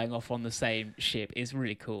flying off on the same ship. Is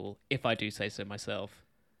really cool, if I do say so myself.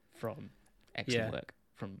 From excellent work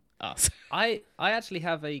from us. I actually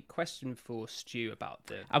have a question for Stu about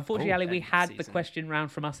the. Unfortunately, Ali, we end had the season. question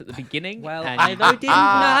round from us at the beginning. Well, and I didn't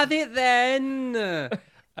have it then. Go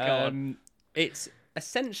on. It's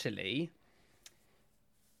essentially,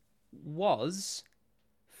 was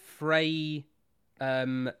Frey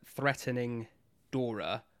threatening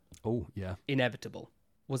Dora Oh, yeah. inevitable?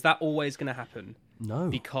 Was that always going to happen? No.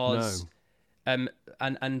 Because no.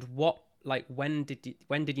 and what, like, when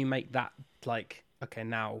did you make that, like, okay,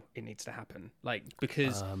 now it needs to happen? Like,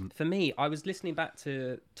 because for me, I was listening back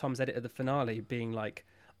to Tom's edit of the finale being like,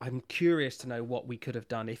 I'm curious to know what we could have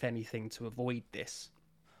done, if anything, to avoid this.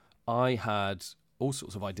 I had all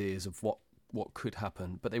sorts of ideas of what could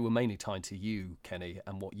happen, but they were mainly tied to you, Kenny,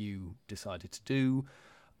 and what you decided to do.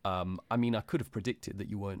 I mean, I could have predicted that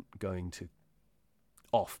you weren't going to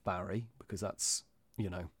off Barry, because that's,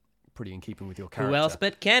 pretty in keeping with your character. Who else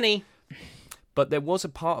but Kenny? But there was a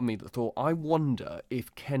part of me that thought, I wonder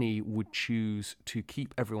if Kenny would choose to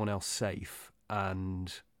keep everyone else safe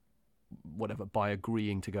and whatever by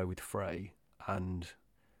agreeing to go with Frey and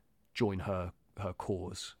join her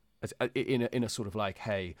cause in a sort of like,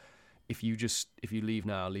 hey, if you leave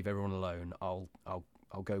now, leave everyone alone, I'll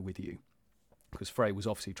go with you. Because Frey was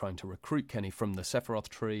obviously trying to recruit Kenny from the Sephiroth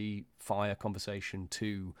tree fire conversation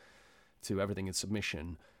to everything in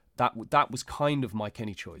submission. That was kind of my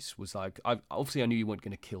Kenny choice. Was like, I knew you weren't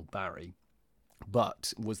going to kill Barry,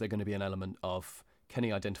 but was there going to be an element of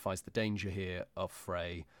Kenny identifies the danger here of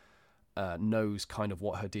Frey, knows kind of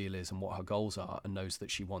what her deal is and what her goals are, and knows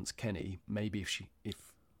that she wants Kenny. Maybe if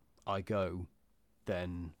I go,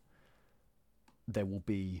 then there will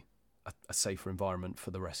be a safer environment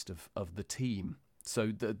for the rest of the team.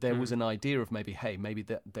 So there was an idea of maybe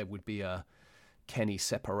there would be a Kenny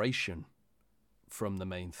separation from the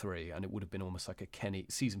main three, and it would have been almost like a Kenny.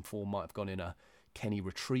 Season 4 might have gone in a Kenny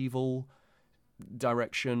retrieval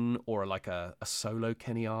direction, or like a solo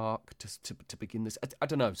Kenny arc to begin this. I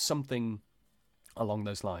don't know, something along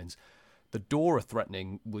those lines. The Dora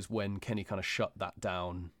threatening was when Kenny kind of shut that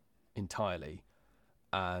down entirely,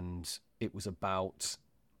 and it was about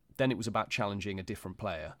challenging a different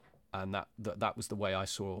player, and that was the way I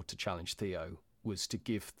saw to challenge Theo, was to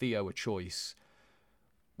give Theo a choice,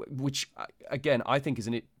 which again I think is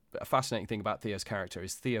a fascinating thing about Theo's character.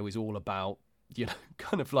 Is Theo is all about,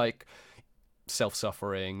 kind of like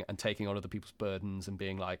self-suffering and taking on other people's burdens and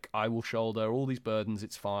being like, I will shoulder all these burdens,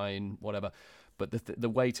 it's fine, whatever. But the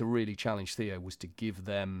way to really challenge Theo was to give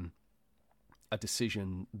them a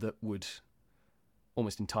decision that would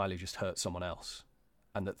almost entirely just hurt someone else,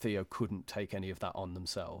 and that Theo couldn't take any of that on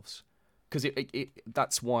themselves. Because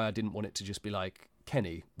that's why I didn't want it to just be like,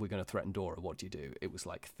 Kenny, we're going to threaten Dora, what do you do? It was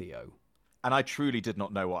like, Theo. And I truly did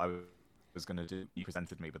not know what I was going to do. You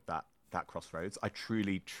presented me with that crossroads. I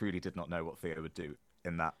truly did not know what Theo would do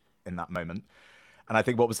in that moment. And I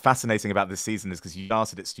think what was fascinating about this season is because you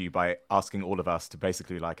started it, Stu, by asking all of us to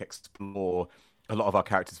basically like explore a lot of our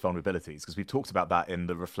characters' vulnerabilities, because we've talked about that in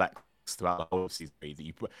the reflects throughout the whole of season 3. That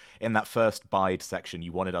you, in that first bide section,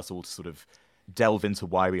 you wanted us all to sort of delve into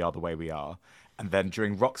why we are the way we are. And then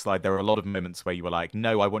during Rockslide, there were a lot of moments where you were like,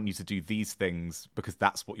 no, I want you to do these things because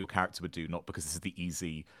that's what your character would do, not because this is the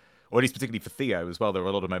easy, or at least particularly for Theo as well. There were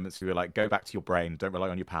a lot of moments where you were like, go back to your brain, don't rely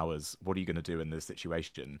on your powers. What are you going to do in this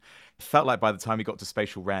situation? It felt like by the time we got to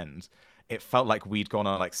Spatial Rend, it felt like we'd gone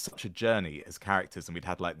on like such a journey as characters, and we'd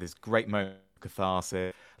had like this great moment of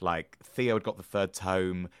catharsis. Like Theo had got the 3rd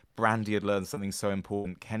tome, Brandy had learned something so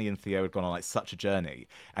important, Kenny and Theo had gone on like such a journey.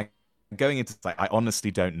 And going into like, I honestly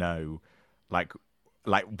don't know like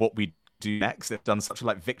what we do next. They've done such a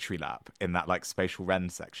like victory lap in that like Spatial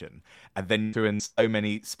Rend section, and then you threw in so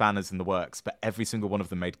many spanners in the works, but every single one of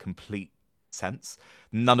them made complete sense.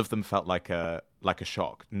 None of them felt like a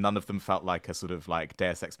shock. None of them felt like a sort of like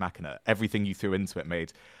Deus Ex Machina. Everything you threw into it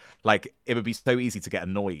made like, it would be so easy to get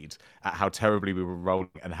annoyed at how terribly we were rolling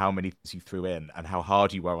and how many things you threw in and how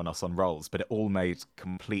hard you were on us on rolls, but it all made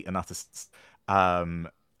complete and utter sense.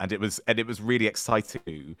 And it was really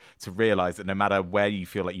exciting to realize that no matter where you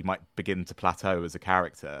feel like you might begin to plateau as a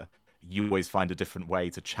character, you always find a different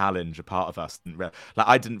way to challenge a part of us. Like,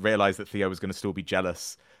 I didn't realize that Theo was going to still be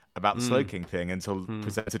jealous about the Slow King thing until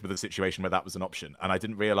presented with a situation where that was an option. And I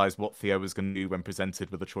didn't realize what Theo was going to do when presented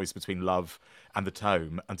with a choice between love and the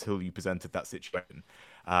tome until you presented that situation.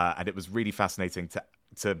 And it was really fascinating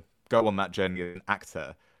to go on that journey as an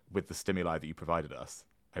actor with the stimuli that you provided us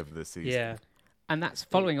over the season. Yeah. And that's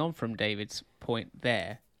following on from David's point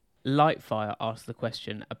there. Lightfire asked the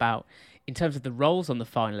question about, in terms of the roles on the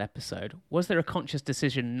final episode, was there a conscious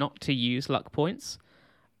decision not to use luck points?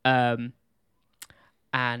 And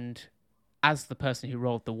as the person who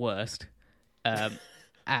rolled the worst,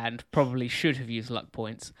 and probably should have used luck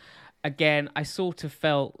points, again, I sort of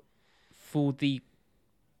felt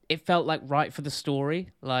it felt like right for the story.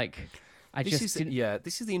 Like, this is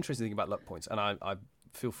the interesting thing about luck points, and I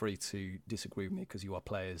feel free to disagree with me because you are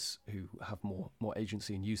players who have more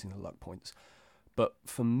agency in using the luck points. But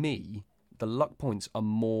for me, the luck points are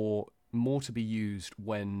more to be used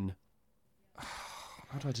when,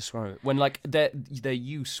 how do I describe it? When like their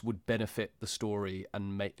use would benefit the story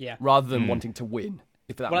and make rather than wanting to win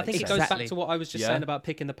If that Well, I makes think it sense. goes Exactly. back to what I was just Yeah. saying about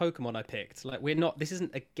picking the Pokemon I picked. Like, we're not. This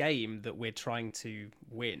isn't a game that we're trying to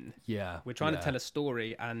win. Yeah, We're trying yeah. to tell a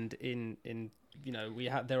story, and in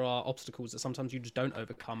there are obstacles that sometimes you just don't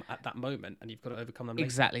overcome at that moment, and you've got to overcome them later.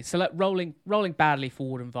 Exactly. So like rolling badly for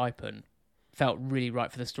Warden Vipern felt really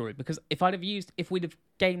right for the story, because if we'd have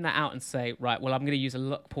gamed that out and say, right, well, I'm going to use a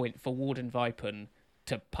luck point for Warden Vipern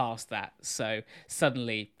to pass that. So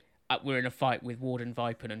suddenly we're in a fight with Warden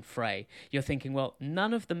Vipern and Frey. You're thinking, well,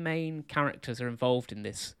 none of the main characters are involved in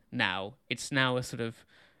this now. It's now a sort of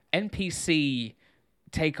NPC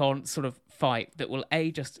take on sort of fight that will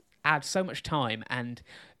just add so much time, and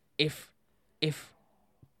if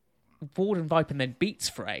Warden Vipern then beats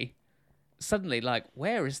Frey, suddenly, like,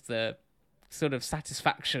 where is the sort of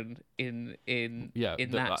satisfaction in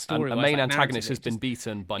that story? A main antagonist has been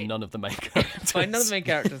beaten by none of the main characters. By none of the main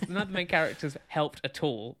characters. None of the main characters helped at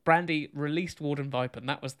all. Brandy released Warden Vipern.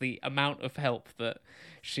 That was the amount of help that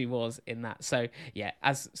she was in that. So, yeah,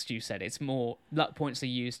 as Stu said, it's more luck points are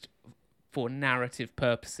used for narrative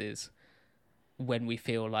purposes when we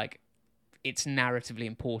feel like it's narratively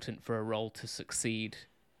important for a role to succeed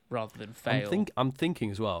rather than fail. I'm thinking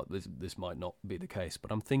as well. This might not be the case,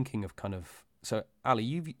 but I'm thinking of kind of. So, Ali,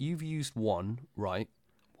 you've used one, right?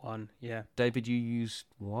 One, yeah. David, you used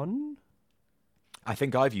one. I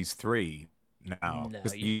think I've used 3 now. No,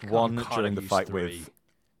 'Cause you you can't. one You can't during have the fight used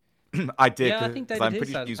with. I did. Yeah, I think 'cause David I'm has-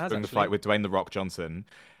 pretty sure used has during the actually. fight with Dwayne the Rock Johnson,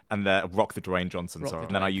 and Rock the Dwayne Johnson. Rock Sorry, the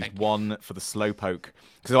and then I Dwayne, used thank you. one for the slowpoke.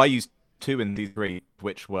 Because I used 2 in these 3,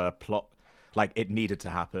 which were plot, like it needed to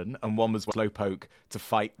happen, and one was slowpoke to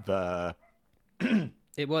fight the.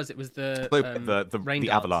 It was the the rain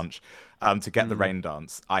dance. avalanche to get the rain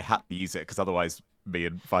dance. I had to use it because otherwise me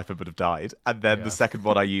and Viper would have died. And then the second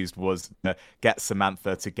one I used was get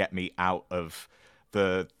Samantha to get me out of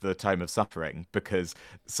the Tome of Suffering, because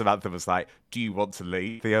Samantha was like, "Do you want to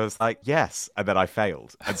leave?" Theo was like, "Yes," and then I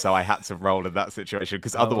failed, and so I had to roll in that situation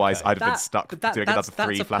because otherwise okay. I'd have been stuck doing another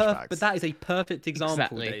 3 flashbacks. But that is a perfect example,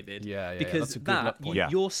 Exactly. David. Yeah, because that's a good luck point. Yeah.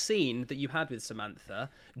 your scene that you had with Samantha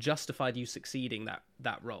justified you succeeding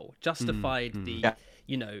that role, justified the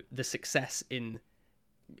the success in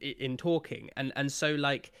talking, and so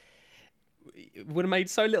like it would have made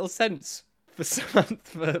so little sense for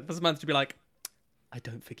Samantha to be like, "I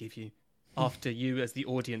don't forgive you," after you as the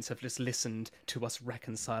audience have just listened to us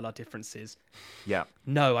reconcile our differences. Yeah.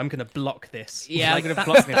 No, I'm going to block this. Yeah, I'm Like, going to that-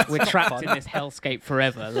 block this. that's We're not trapped fun. in this hellscape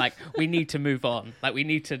forever. Like, we need to move on. Like, we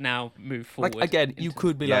need to now move forward. Like, again, you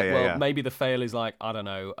could be Yeah, like, yeah, well, yeah. maybe the fail is like, I don't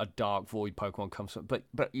know, a dark void Pokemon comes from, but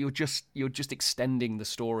you're just extending the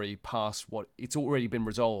story past what it's already been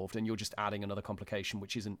resolved, and you're just adding another complication,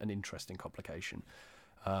 which isn't an interesting complication.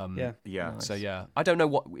 Yeah. Yeah. So yeah, I don't know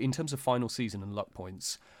what in terms of final season and luck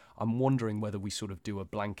points. I'm wondering whether we sort of do a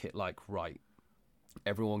blanket like, right,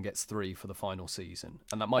 everyone gets 3 for the final season,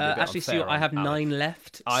 and that might be a bit Actually, unfair Stu, I on have Ali. 9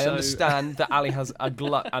 left. I so- understand that Ali has a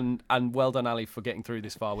glut, and well done, Ali, for getting through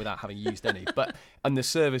this far without having used any. But in the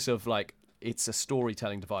service of like, it's a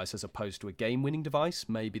storytelling device as opposed to a game-winning device.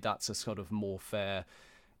 Maybe that's a sort of more fair.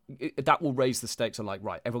 That will raise the stakes on like,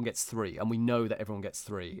 right, everyone gets 3, and we know that everyone gets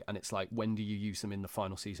 3, and it's like, when do you use them in the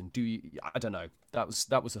final season? Do you? I don't know. That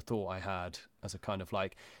was a thought I had as a kind of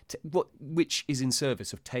like, which is in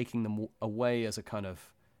service of taking them away as a kind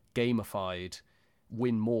of gamified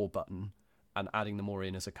win more button, and adding them more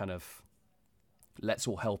in as a kind of let's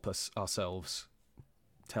all help ourselves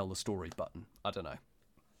tell the story button. I don't know.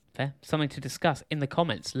 Fair. Something to discuss in the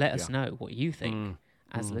comments. Let us know what you think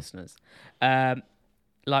as listeners.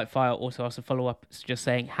 Lightfire also asked a follow-up, just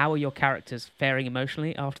saying, how are your characters faring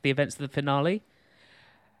emotionally after the events of the finale?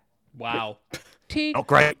 Wow. Not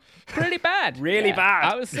great. Pretty bad. Really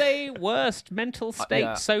bad. I would say worst mental state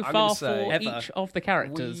yeah, so I'm far gonna for say- Ever. each of the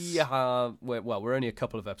characters. We have we're only a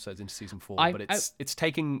couple of episodes into season 4, but it's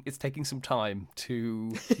taking some time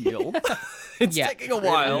to heal. It's taking a I'm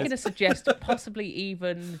while. going to suggest possibly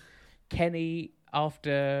even Kenny,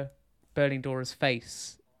 after burning Dora's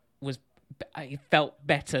face, it felt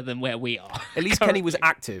better than where we are. At least Kenny was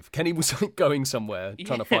active. Kenny was like going somewhere,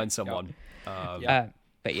 trying to find someone.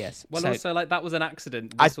 But yes. Well, so, also like that was an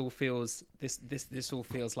accident. This all feels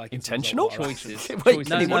like it's Intentional? our choices. Wait,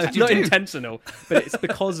 No, Kenny, no, what did you not do? intentional, but it's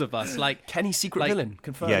because of us. Like Kenny's secret like- villain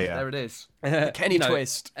confirmed. Yeah, yeah. There it is. The Kenny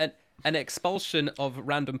twist. An expulsion of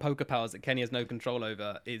random poker powers that Kenny has no control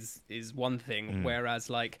over is one thing, whereas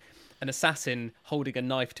like an assassin holding a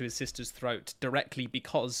knife to his sister's throat directly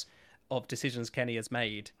because of decisions Kenny has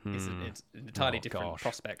made is an entirely different gosh.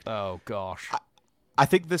 prospect. Oh gosh. I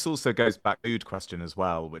think this also goes back to the mood question as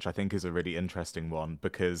well, which I think is a really interesting one,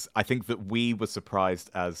 because I think that we were surprised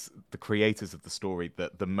as the creators of the story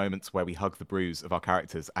that the moments where we hug the bruise of our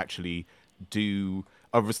characters actually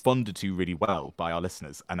are responded to really well by our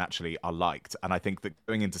listeners and actually are liked. And I think that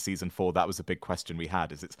going into season 4, that was a big question we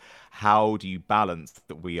had, is it's how do you balance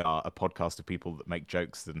that we are a podcast of people that make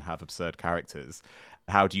jokes and have absurd characters?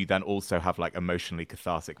 How do you then also have like emotionally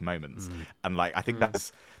cathartic moments? And like, I think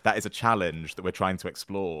that is a challenge that we're trying to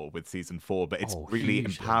explore with season 4, but it's really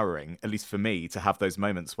empowering, at least for me, to have those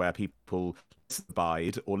moments where people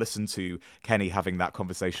abide or listen to Kenny having that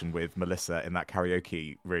conversation with Melissa in that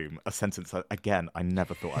karaoke room, a sentence that, again, I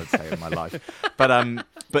never thought I would say in my life. But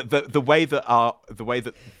the way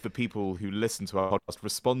that the people who listen to our podcast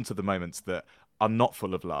respond to the moments that are not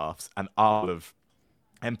full of laughs and are full of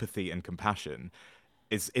empathy and compassion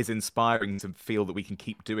is inspiring to feel that we can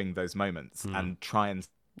keep doing those moments and try and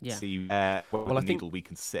see where the needle we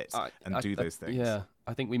can sit and do those things. Yeah,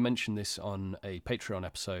 I think we mentioned this on a Patreon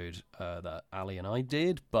episode that Ali and I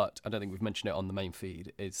did, but I don't think we've mentioned it on the main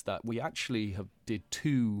feed, is that we actually did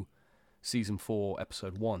 2 season 4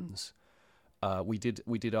 episode 1s. We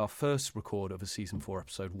did our first record of a season 4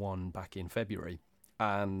 episode 1 back in February,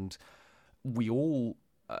 and we all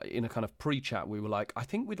in a kind of pre-chat we were like, I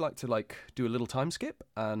think we'd like to like do a little time skip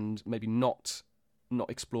and maybe not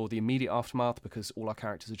explore the immediate aftermath, because all our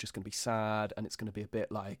characters are just going to be sad and it's going to be a bit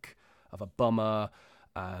like of a bummer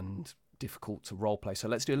and difficult to roleplay. So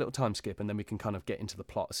let's do a little time skip and then we can kind of get into the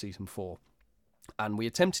plot of season 4. And we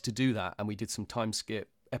attempted to do that, and we did some time skip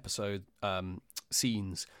episode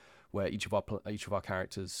scenes where each of our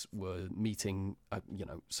characters were meeting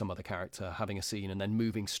some other character, having a scene, and then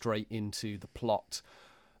moving straight into the plot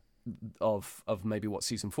of maybe what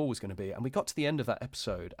season 4 was going to be. And we got to the end of that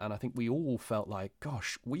episode, and I think we all felt like,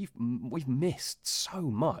 gosh, we've missed so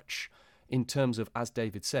much in terms of, as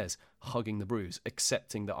David says, hugging the bruise,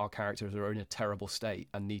 accepting that our characters are in a terrible state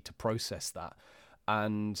and need to process that.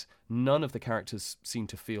 And none of the characters seemed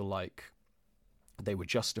to feel like they were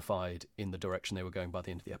justified in the direction they were going by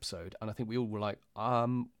the end of the episode. And I think we all were like,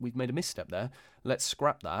 we've made a misstep there. Let's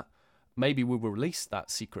scrap that. Maybe we will release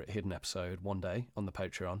that secret hidden episode one day on the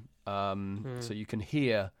Patreon, so you can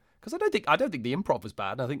hear. Because I don't think the improv was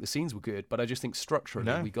bad. I think the scenes were good, but I just think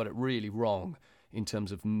structurally we got it really wrong in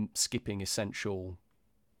terms of skipping essential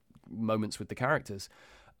moments with the characters.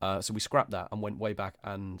 So we scrapped that and went way back,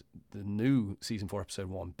 and the new season 4 episode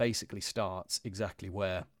 1 basically starts exactly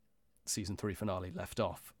where season 3 finale left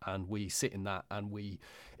off, and we sit in that and we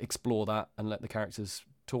explore that and let the characters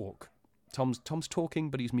talk. Tom's talking,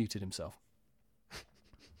 but he's muted himself.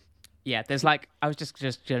 Yeah, there's like, I was just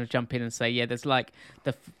going to jump in and say, yeah, there's like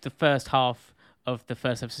the first half of the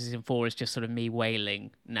first episode of season 4 is just sort of me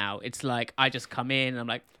wailing now. It's like I just come in and I'm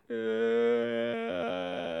like,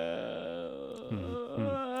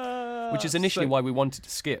 which is initially why we wanted to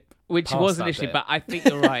skip. Which was initially, but I think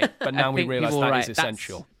you're right. But now we realise that is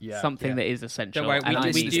essential. Something that is essential. Don't worry,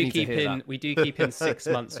 we do keep in 6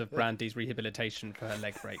 months of Brandy's rehabilitation for her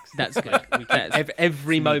leg breaks. That's good.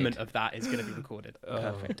 Every moment of that is going to be recorded.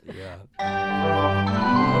 Perfect. Yeah.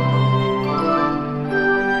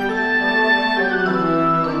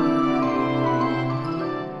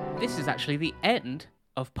 This is actually the end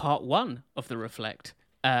of part 1 of the Reflect.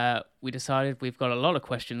 We decided we've got a lot of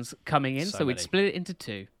questions coming in, so we'd split it into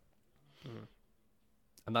 2.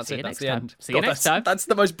 And that's it. That's the end. See you next time. That's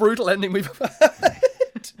the most brutal ending we've ever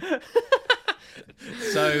had.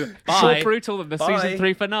 So, bye. More brutal than the season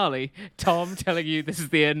 3 finale. Tom telling you this is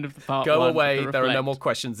the end of the part 1. Go away. There are no more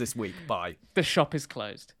questions this week. Bye. The shop is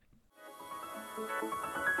closed.